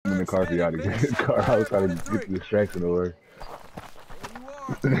the car for y'all to get in the car. I was trying to get the distraction away.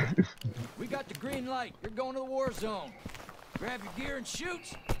 There you are. We got the green light. You're going to the war zone. Grab your gear and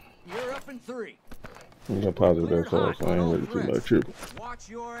shoot. You're up in 3. I'm gonna positive that far, so I ain't ready to do no tripping. Watch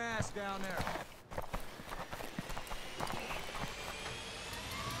your ass down there.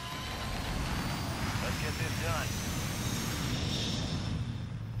 Let's get this done.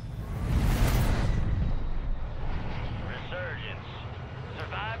 Resurgence.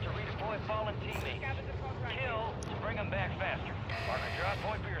 Survive to redeploy fallen teammates. Kill to bring them back faster. Mark a drop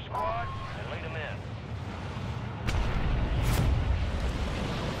point for your squad and lead them in.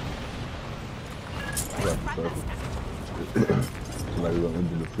 Like we're gonna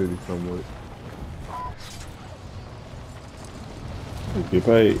enter the city somewhere. Get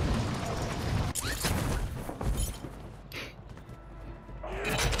paid.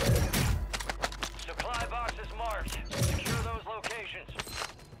 Supply boxes marked. Secure those locations.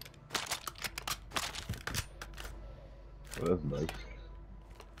 Oh, that's nice.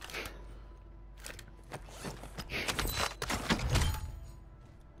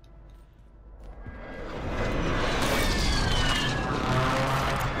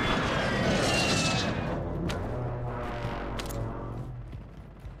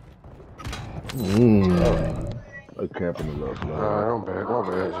 A camping a little slow. I'm back. My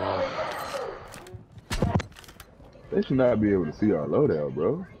bad, y'all. They should not be able to see our loadout,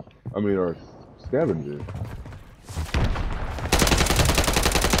 bro. I mean, our scavenger.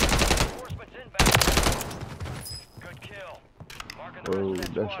 Good kill. Oh,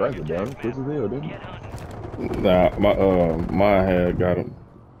 that striker down. Quick as hell, didn't he? Nah, mine had got him.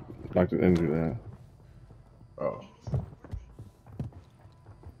 Like the injury there. Oh.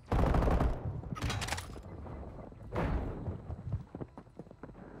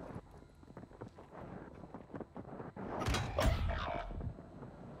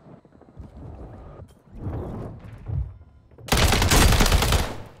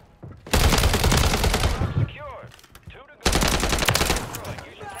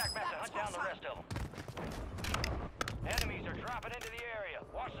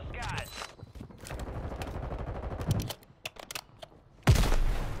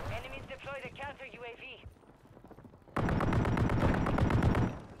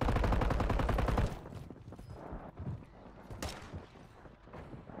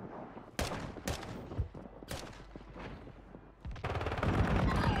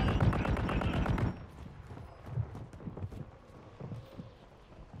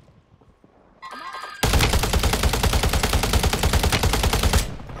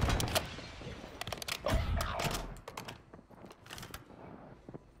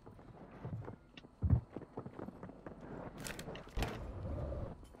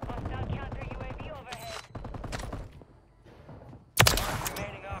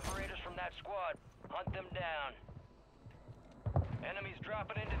 Squad, hunt them down. Enemies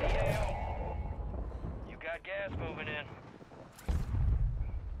dropping into the AO. You got gas moving in.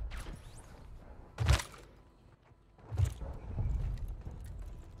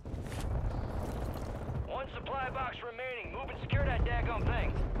 One supply box remaining. Move and secure that daggone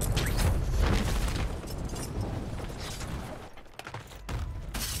thing.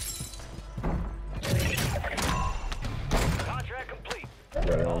 Contract complete.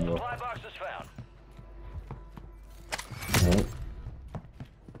 All supply boxes found. Alright.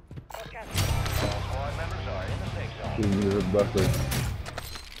 All squad members are in the safe zone. Team meet us at the bus station.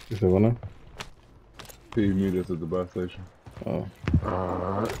 You said what now? Team meet us at the bus station. Oh.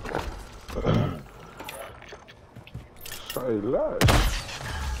 Alright. Say less.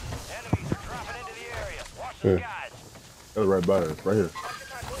 Enemies are dropping into the area. Watch the Sure. skies. That was right by us, right here.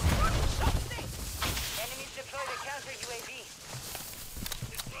 Enemies deployed a counter UAV.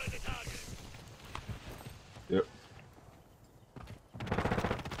 Destroy the target. Yep.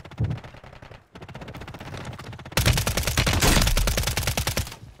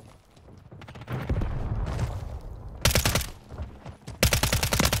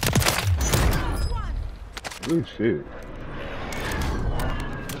 Good shit.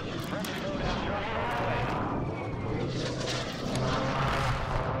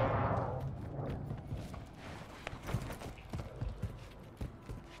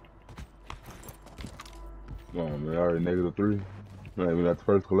 Come on, man. Already -3. Not even at the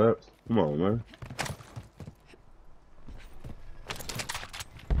first collapse. Come on, man.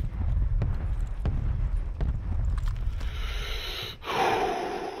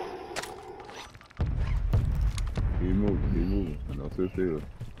 Keep moving. I know, sit still.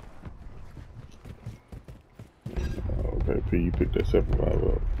 Okay, P, you picked that 75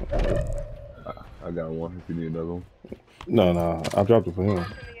 up. I got one if you need another one. No, I dropped it for him.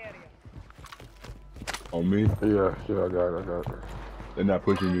 On me? Yeah, I got it. They're not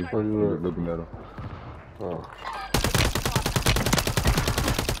pushing me. Where you I'm at? just looking at them. Oh.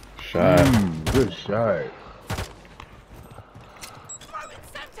 Shot. Good shot.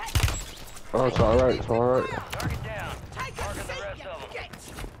 Oh, it's alright. Target down. Marking the rest of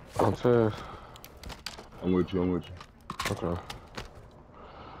them. I'm test. I'm with you. Okay.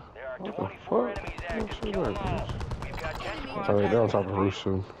 There are What the 24 fuck? enemies Oh, active. shit, Kill them right, all. bitch. We've got 10 squads Alright, they're on active. top of the roof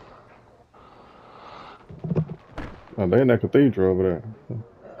soon. Oh, they in that cathedral over there.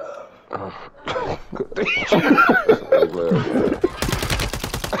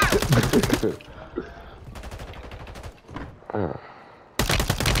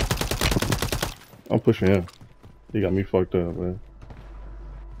 I'm pushing him. He got me fucked up, man.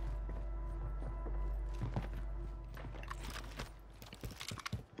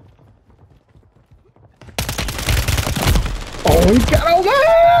 Oh, he got on my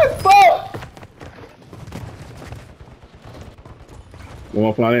ass! Fuck! One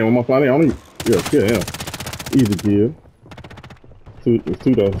more flying in. On me. Yeah, kill him. Easy kill. It's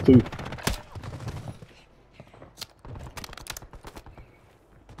two though. It's two.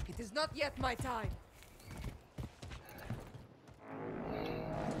 It is not yet my time.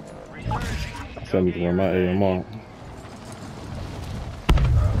 Tell me where my AMR.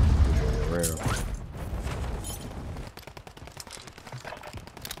 Ran.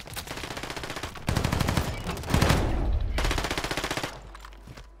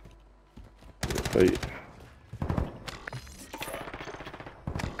 Wait.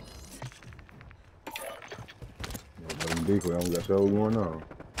 Decoy, I don't got show going on.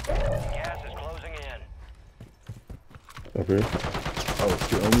 Gas is closing in. Up here. Oh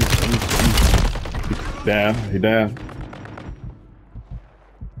shit, on me. Down. He down.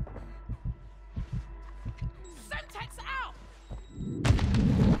 Semtex out!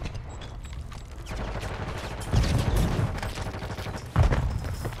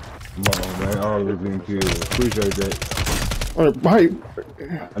 Come on, man. All this getting killed. Appreciate that. Alright,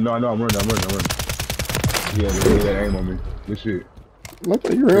 I know, I'm running. Yeah, they had aim on me. Good shit.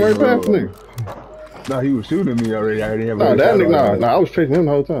 you ran right past me. Nah, he was shooting me already. I already have Nah, a that shot nigga, on nah, I was chasing him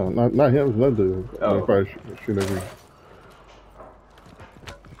the whole time. Not him, it was another dude. Oh. Probably shoot at me.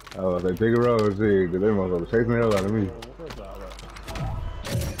 I was like, take a roll and see, because they motherfuckers chasing the hell out of me.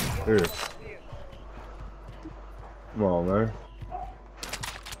 Here. Come on, man.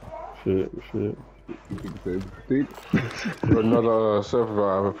 Shit. Another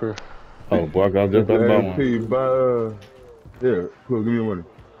self-revive up here. Oh, boy, I got just about one. MP by, yeah, cool, give me your money.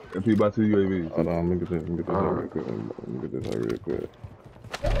 MP by 2 UAVs. Hold on, let me get this real quick. Let me get this real quick.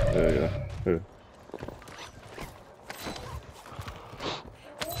 Yeah. Here.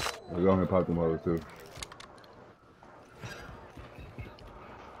 Go ahead and pop them others too.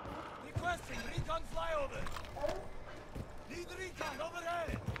 Requesting recon flyover. Need recon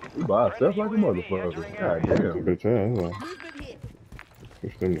overhead. We buy stuff like a motherfucker. God damn. Good time, huh? Movement here.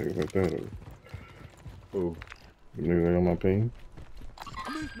 Push them niggas like that. Oh, Them niggas on my ping.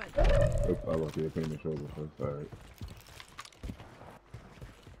 Movement. I want to pin the shoulder. That's alright.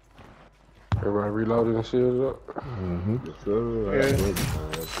 Everybody reloaded and shielded up. Yes, sir. Alright.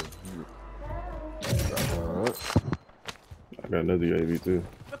 I got another UAV too.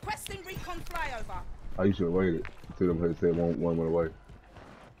 Requesting recon flyover. Oh, you should have waited until them had said one went away.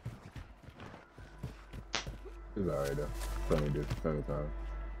 It's alright though. Plenty of time.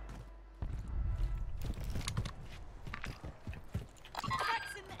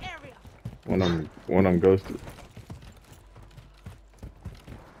 Cracks in the area. One of them ghosted.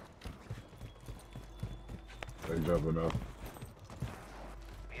 They jumping up.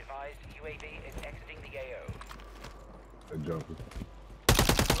 Be advised, UAV is exiting the AO. They jumping.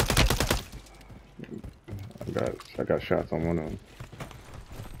 I got shots on one of them.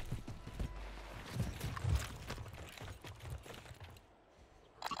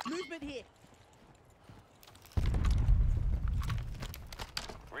 Movement here.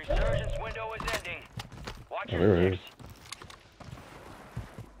 Resurgence window is ending. Watch Oh, your there it is. six.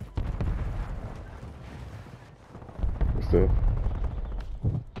 What's that?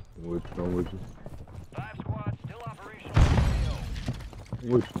 I'm with you. 5 squads still operational in the AO. I'm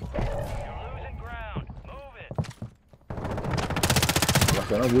with you. You're losing ground. Move it. Like I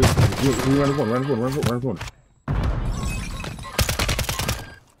said, I'm with you. You run the corner. Enemy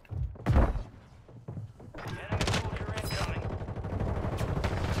soldier incoming.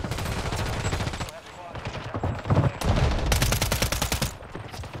 Still have squads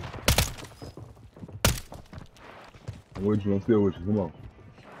I'm with you. I'm still with you. Come on.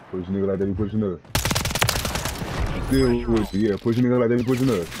 Push a nigga like that, he pushing us. I'm still with you. Yeah, push a nigga like that, he pushing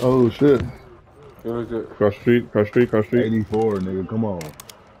us. Oh shit. You look good. Cross street, cross street, cross street. 84, nigga, come on.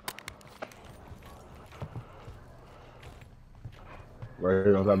 Right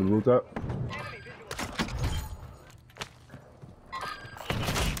here on top of the rooftop.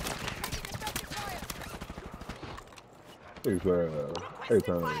 Hey,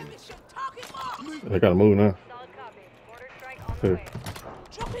 time. Mission target mark. They gotta move now. Solid copy. Mortar strike on the Here. way.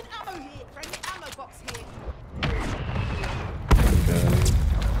 Dropping ammo here. Friendly ammo box here.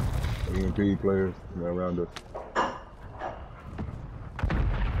 EMP players around us.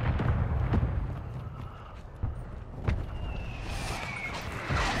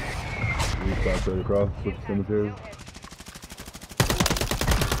 We start straight across with the cemetery.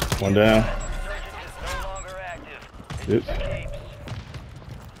 One down. Resurgence is no longer active. Bitch. Escapes.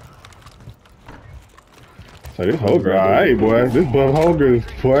 So this Holger, alright, boy. This buff Holger is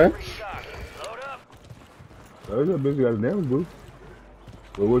boy. Restock. Load up. Oh, that bitch got a damage boost.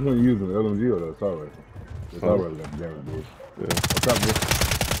 Well, which one you using, the LMG or the assault rifle? The assault rifle got the damage boost. Yeah. On top of this.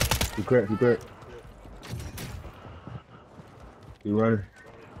 He cracked, he cracked. He running.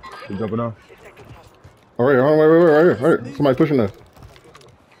 He jumping off. Alright, right here. Somebody pushing us.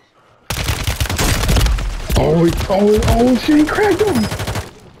 Oh, shit, he cracked him.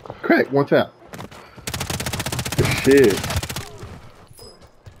 Crack, one tap. Shit.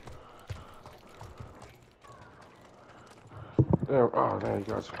 Damn, oh, damn, you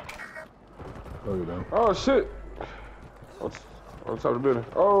got you. Oh, you down. Oh, shit. On top of the building.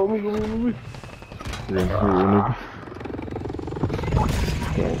 Oh, me. Yeah, nigga.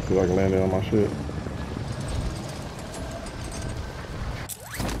 See if I can land it on my shit.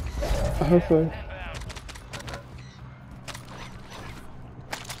 I say.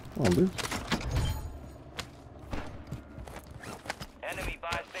 Oh, bitch. Enemy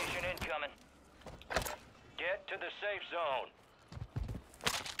buy station incoming. Get to the safe zone.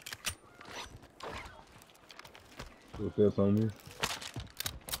 What's that on me?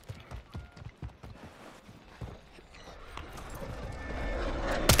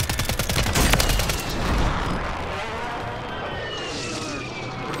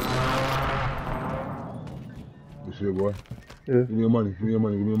 Good shit, boy. Yeah. Give me your money. Give me your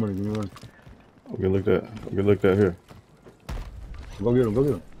money. Give me your money. Give me your money. Get looked at. Get looked at here. Go get him. Go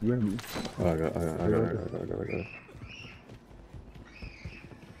get him. You ready? Oh, I got it.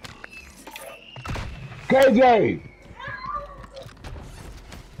 KJ!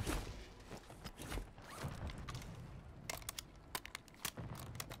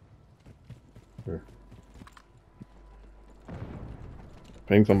 Here.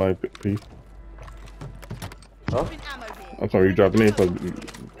 Ping somebody, P. Dropping ammo here. I'm sorry, you dropping in for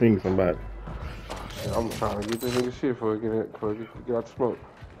ping somebody. Yeah, I'm trying to get this nigga shit before I get out the smoke.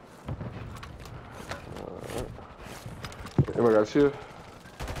 Anybody got shit?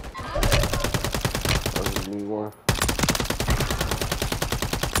 I just need one.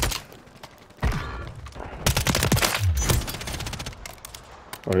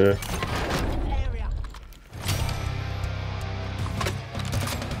 Oh, yeah. Area.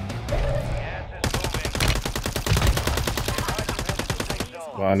 Gas is moving. Safe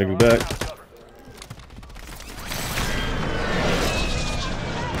zone. My niggas back.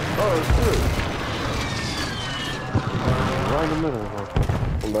 Oh, shit. Right in the middle.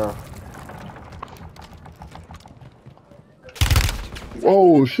 I'm down.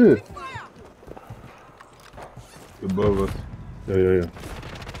 Whoa, shit. Above us. Yeah.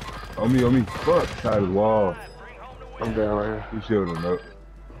 On me. Fuck. Side of the wall. I'm down right here. You shielding him up.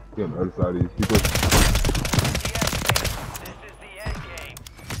 Get on the other side of these people. This is the end game.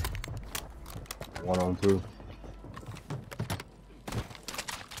 1-on-2.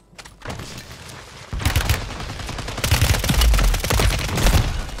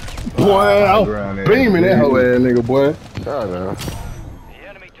 Boy, I was beaming that whole ass nigga, boy. God, man. The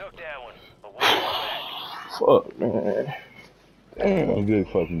enemy took that one, but we'll fall back. Fuck, man. Damn, good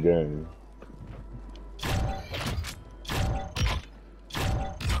fucking game.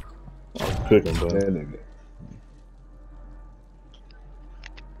 I was picking, bro. That nigga.